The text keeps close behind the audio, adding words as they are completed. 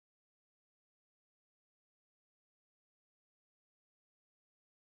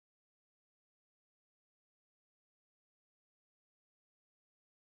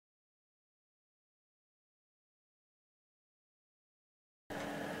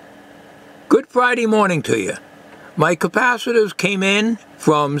Friday morning to you. My capacitors came in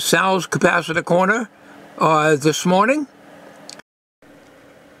from Sal's Capacitor Corner this morning.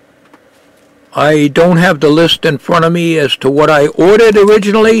 I don't have the list in front of me as to what I ordered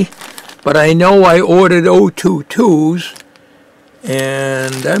originally, but I know I ordered 022s,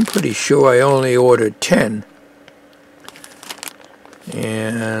 and I'm pretty sure I only ordered 10.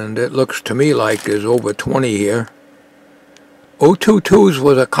 And it looks to me like there's over 20 here. 022s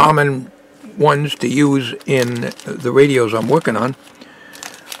was a common ones to use in the radios I'm working on.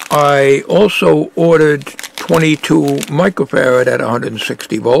 I also ordered 22 microfarad at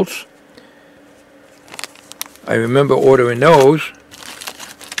 160 volts. I remember ordering those.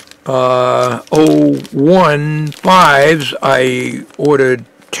 015s, I ordered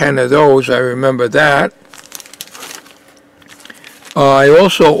 10 of those. I remember that. I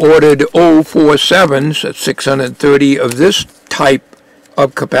also ordered 047s at 630 of this type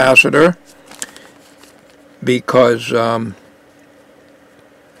of capacitor because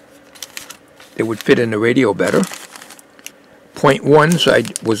they would fit in the radio better. 0.1s, I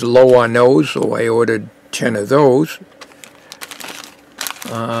was low on those, so I ordered 10 of those.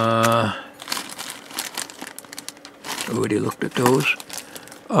 Already looked at those.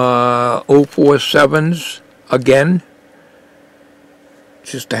 047s, again,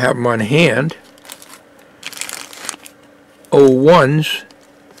 just to have them on hand. 01s,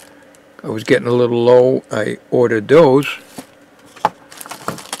 I was getting a little low, I ordered those.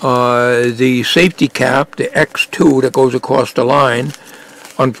 The safety cap, the X2 that goes across the line,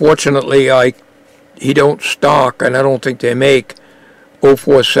 unfortunately he don't stock, and I don't think they make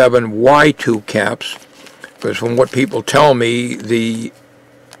 047 Y2 caps, because from what people tell me, the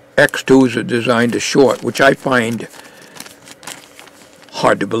X2s are designed to short, which I find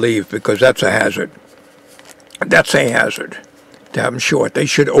hard to believe, because that's a hazard. That's a hazard to have them short. They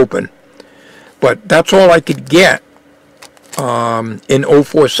should open. But that's all I could get in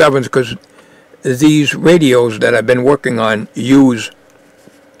 047s, because these radios that I've been working on use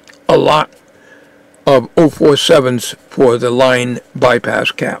a lot of 047s for the line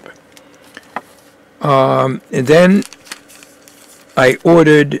bypass cap. And then I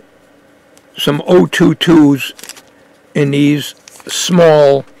ordered some 022s in these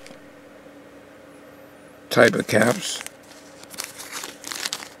small type of caps,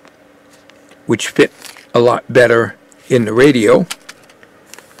 which fit a lot better in the radio.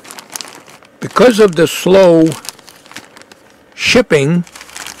 Because of the slow shipping,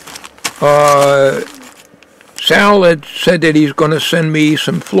 Sal had said that he's going to send me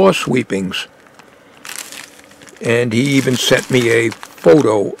some floor sweepings, and he even sent me a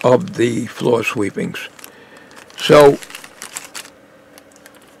photo of the floor sweepings. So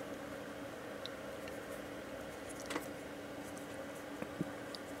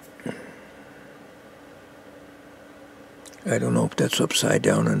I don't know if that's upside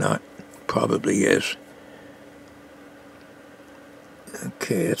down or not. Probably is.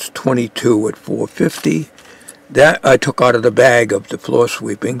 Okay, it's 22 at 450. That I took out of the bag of the floor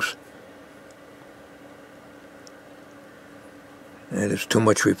sweepings. That is too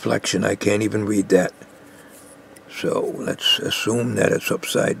much reflection. I can't even read that. So let's assume that it's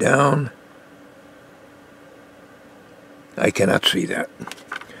upside down. I cannot see that.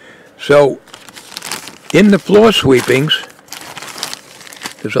 So in the floor sweepings,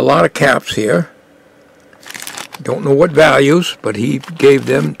 there's a lot of caps here. Don't know what values, but he gave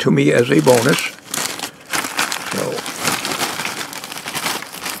them to me as a bonus. So,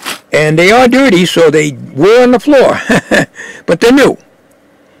 and they are dirty, so they were on the floor. But they're new.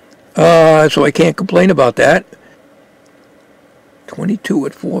 So I can't complain about that. 22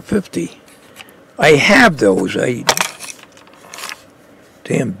 at 450. I have those.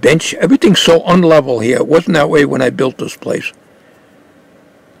 Damn bench. Everything's so unlevel here. It wasn't that way when I built this place.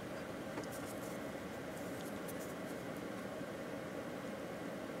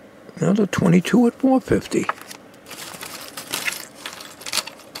 Another 22 at 450.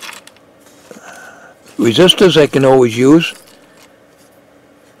 Resistors I can always use.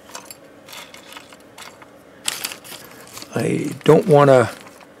 I don't want to...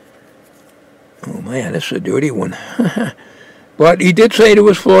 Oh man, this is a dirty one. But he did say there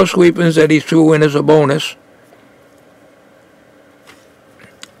was floor sweepings that he threw in as a bonus.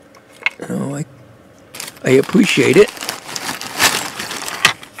 Oh, I appreciate it.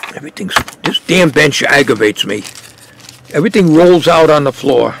 This damn bench aggravates me. Everything rolls out on the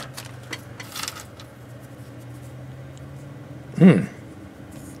floor. I'm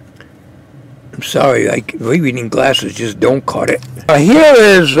sorry, reading glasses just don't cut it. Here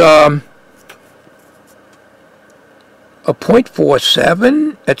is a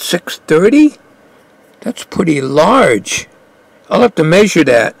 0.47 at 630. That's pretty large. I'll have to measure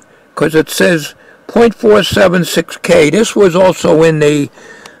that because it says 0.476K. This was also in the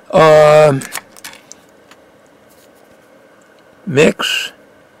mix.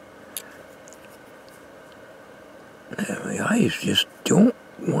 My eyes just don't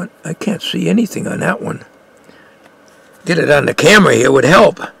want, I can't see anything on that one. Get it on the camera here would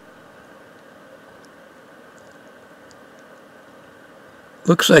help.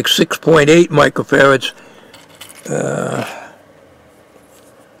 Looks like 6.8 microfarads.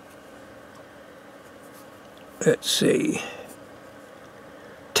 Let's see.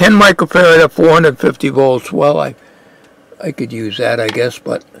 10 microfarad at 450 volts. Well, I could use that, I guess,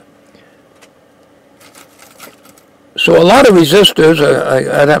 but... So a lot of resistors,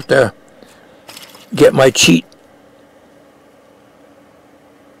 I'd have to get my cheat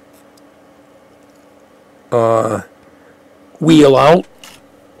wheel out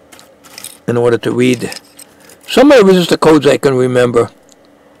in order to read some of the resistor codes I can remember.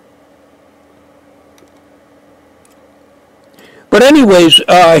 But anyways,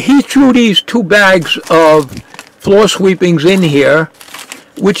 he threw these 2 bags of floor sweepings in here,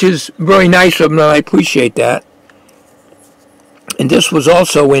 which is very nice of him, and I appreciate that. And this was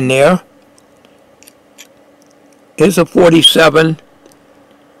also in there. Here's a 47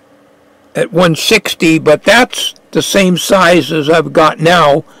 at 160, but that's the same size as I've got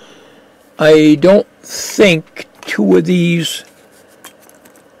now. I don't think 2 of these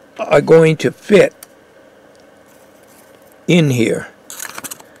are going to fit in here.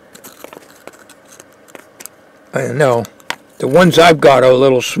 I don't know. The ones I've got are a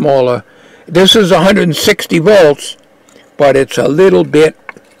little smaller. This is 160 volts, but it's a little bit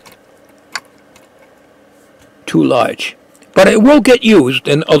too large. But it will get used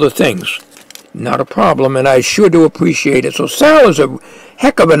in other things. Not a problem, and I sure do appreciate it. So Sal is a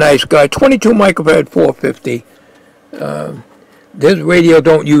heck of a nice guy. 22 microfarad 450. This radio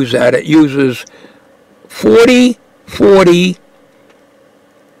don't use that. It uses 40, 40,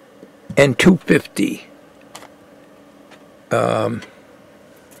 and 250.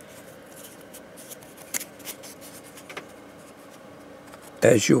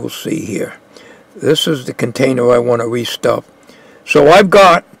 As you will see here. This is the container I want to restuff. So I've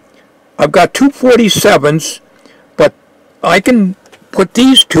got 2 47s, but I can put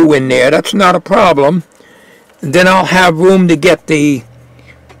these 2 in there. That's not a problem. And then I'll have room to get the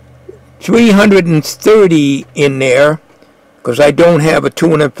 330 in there, because I don't have a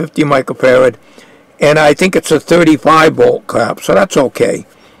 250 microfarad, and I think it's a 35 volt cap, so that's okay.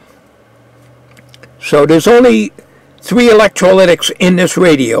 So there's only 3 electrolytics in this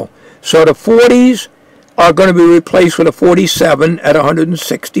radio. So the 40s are going to be replaced with a 47 at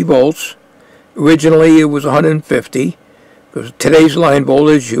 160 volts. Originally it was 150, because today's line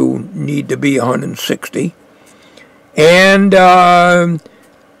voltage you need to be 160. And the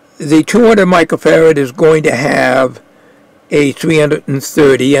 200 microfarad is going to have a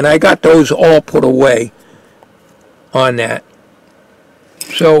 330, and I got those all put away on that.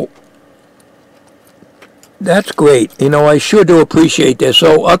 So that's great. You know, I sure do appreciate this.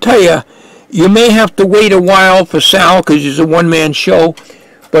 So I'll tell you, you may have to wait a while for Sal because he's a one-man show,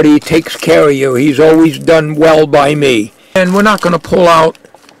 but he takes care of you. He's always done well by me. And we're not going to pull out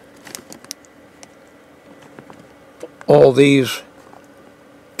all these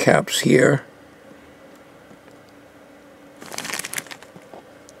caps here.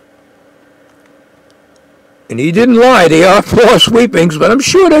 And he didn't lie. They are floor sweepings, but I'm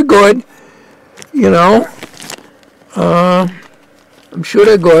sure they're good. You know. I'm sure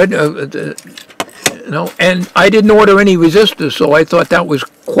they're good. You know, and I didn't order any resistors, so I thought that was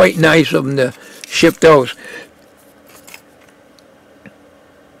quite nice of them to ship those.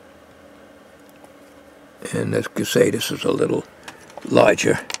 And as you say, this is a little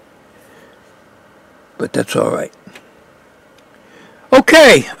larger, but that's all right.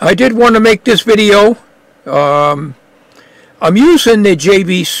 Okay, I did want to make this video. I'm using the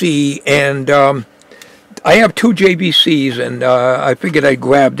JVC, and I have 2 JVCs, and I figured I'd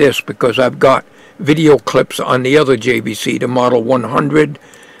grab this because I've got video clips on the other JVC, the Model 100.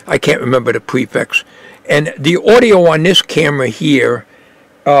 I can't remember the prefix. And the audio on this camera here,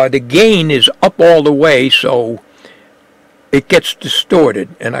 the gain is up all the way, so it gets distorted.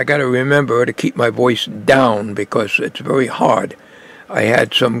 And I got to remember to keep my voice down because it's very hard. I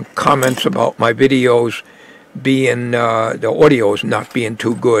had some comments about my videos being, the audio is not being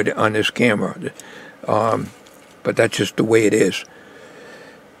too good on this camera. But that's just the way it is.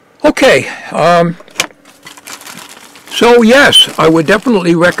 Okay, So yes, I would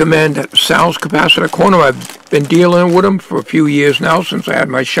definitely recommend Sal's Capacitor Corner. I've been dealing with them for a few years now since I had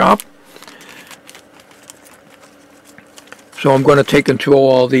my shop. So I'm going to take and throw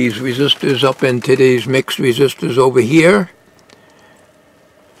all these resistors up into these mixed resistors over here,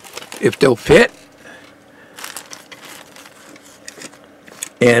 if they'll fit.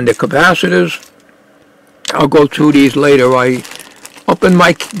 And the capacitors, I'll go through these later. Up in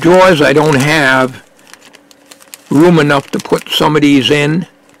my drawers, I don't have room enough to put some of these in.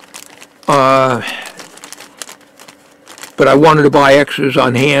 But I wanted to buy extras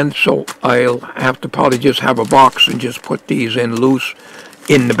on hand, so I'll have to probably just have a box and just put these in loose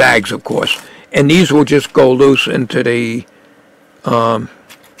in the bags, of course. And these will just go loose into the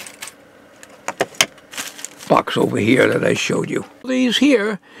box over here that I showed you. These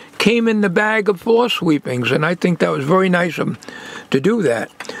here came in the bag of floor sweepings, and I think that was very nice of them to do that.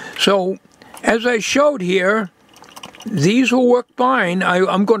 So, as I showed here, these will work fine.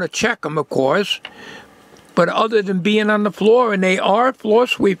 I'm going to check them, of course. But other than being on the floor, and they are floor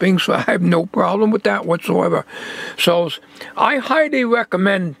sweeping, so I have no problem with that whatsoever. So I highly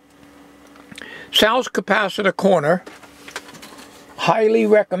recommend Sal's Capacitor Corner. Highly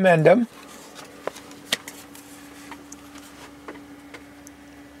recommend them.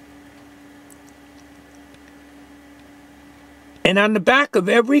 And on the back of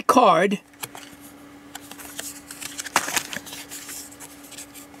every card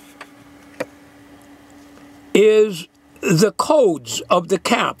is the codes of the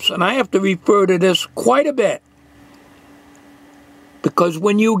caps, and I have to refer to this quite a bit, because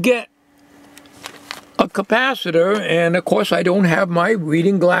when you get a capacitor, and of course I don't have my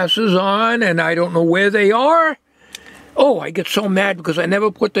reading glasses on and I don't know where they are. Oh, I get so mad because I never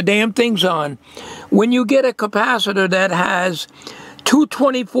put the damn things on. When you get a capacitor that has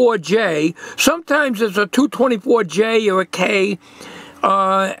 224J, sometimes it's a 224J or a K,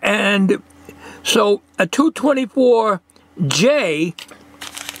 and so a 224J,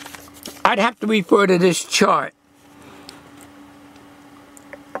 I'd have to refer to this chart.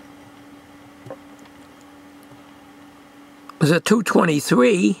 It's a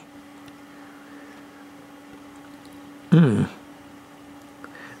 223.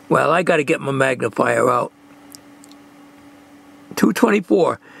 Well, I got to get my magnifier out.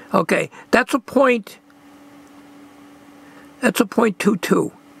 224. Okay, that's a point. That's a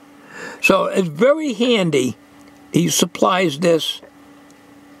 .22. So it's very handy. He supplies this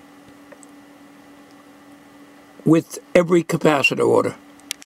with every capacitor order.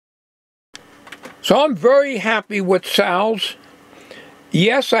 So I'm very happy with Sal's.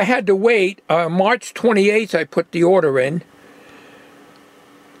 Yes, I had to wait. March 28th I put the order in.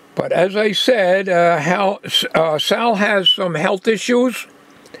 But as I said, Sal has some health issues,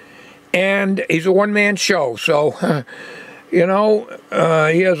 and he's a one-man show. So, you know,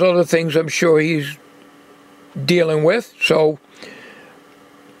 he has other things I'm sure he's dealing with. So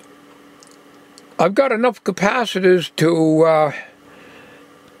I've got enough capacitors to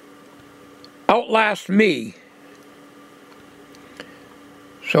outlast me.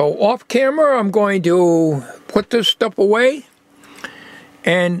 So off camera, I'm going to put this stuff away,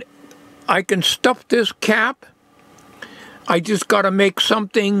 and I can stuff this cap. I just got to make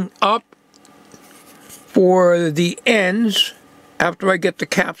something up for the ends after I get the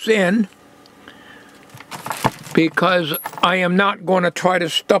caps in, because I am not going to try to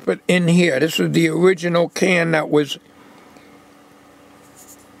stuff it in here. This is the original can that was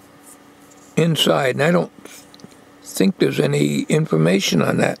inside, and I don't think there's any information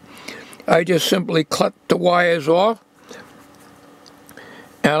on that. I just simply cut the wires off,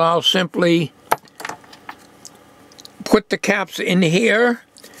 and I'll simply put the caps in here,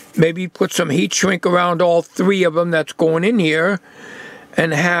 maybe put some heat shrink around all three of them that's going in here,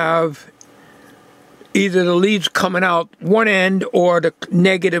 and have either the leads coming out one end or the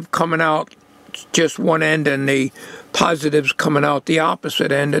negative coming out just one end and the positives coming out the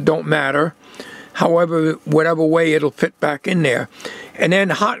opposite end. It don't matter. However, whatever way it'll fit back in there. And then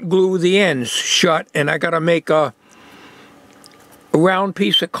hot glue the ends shut, and I gotta make a round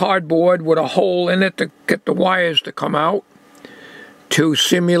piece of cardboard with a hole in it to get the wires to come out to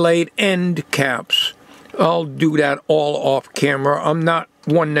simulate end caps. I'll do that all off camera. I'm not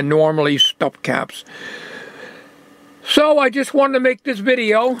one to normally stuff caps. So I just wanted to make this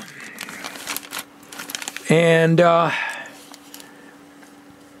video, and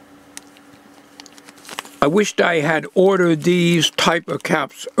I wished I had ordered these type of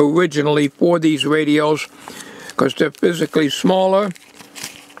caps originally for these radios, because they're physically smaller.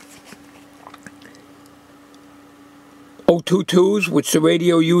 022s, which the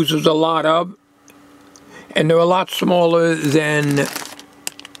radio uses a lot of, And they're a lot smaller than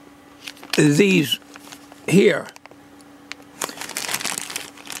these here.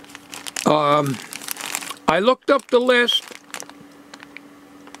 I looked up the list.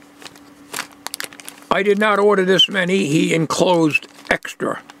 I did not order this many. He enclosed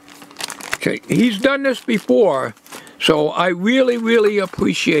extra. Okay, he's done this before, so I really, really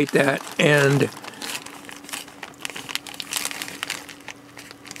appreciate that. And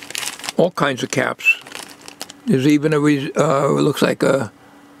all kinds of caps. There's even looks like a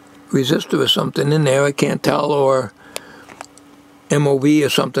resistor or something in there. I can't tell, or MOV or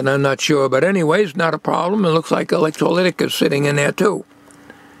something. I'm not sure. But anyways, not a problem. It looks like electrolytic is sitting in there too.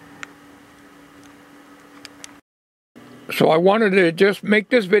 So I wanted to just make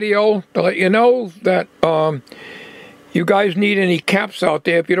this video to let you know that you guys need any caps out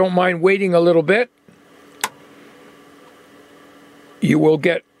there. If you don't mind waiting a little bit, you will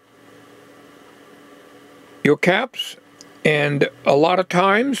get your caps. And a lot of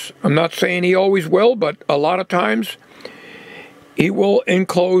times, I'm not saying he always will, but a lot of times he will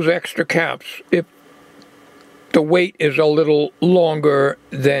enclose extra caps if the wait is a little longer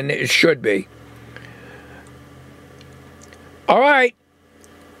than it should be. All right,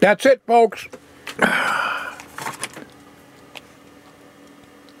 that's it, folks.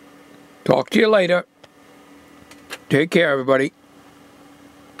 Talk to you later. Take care, everybody.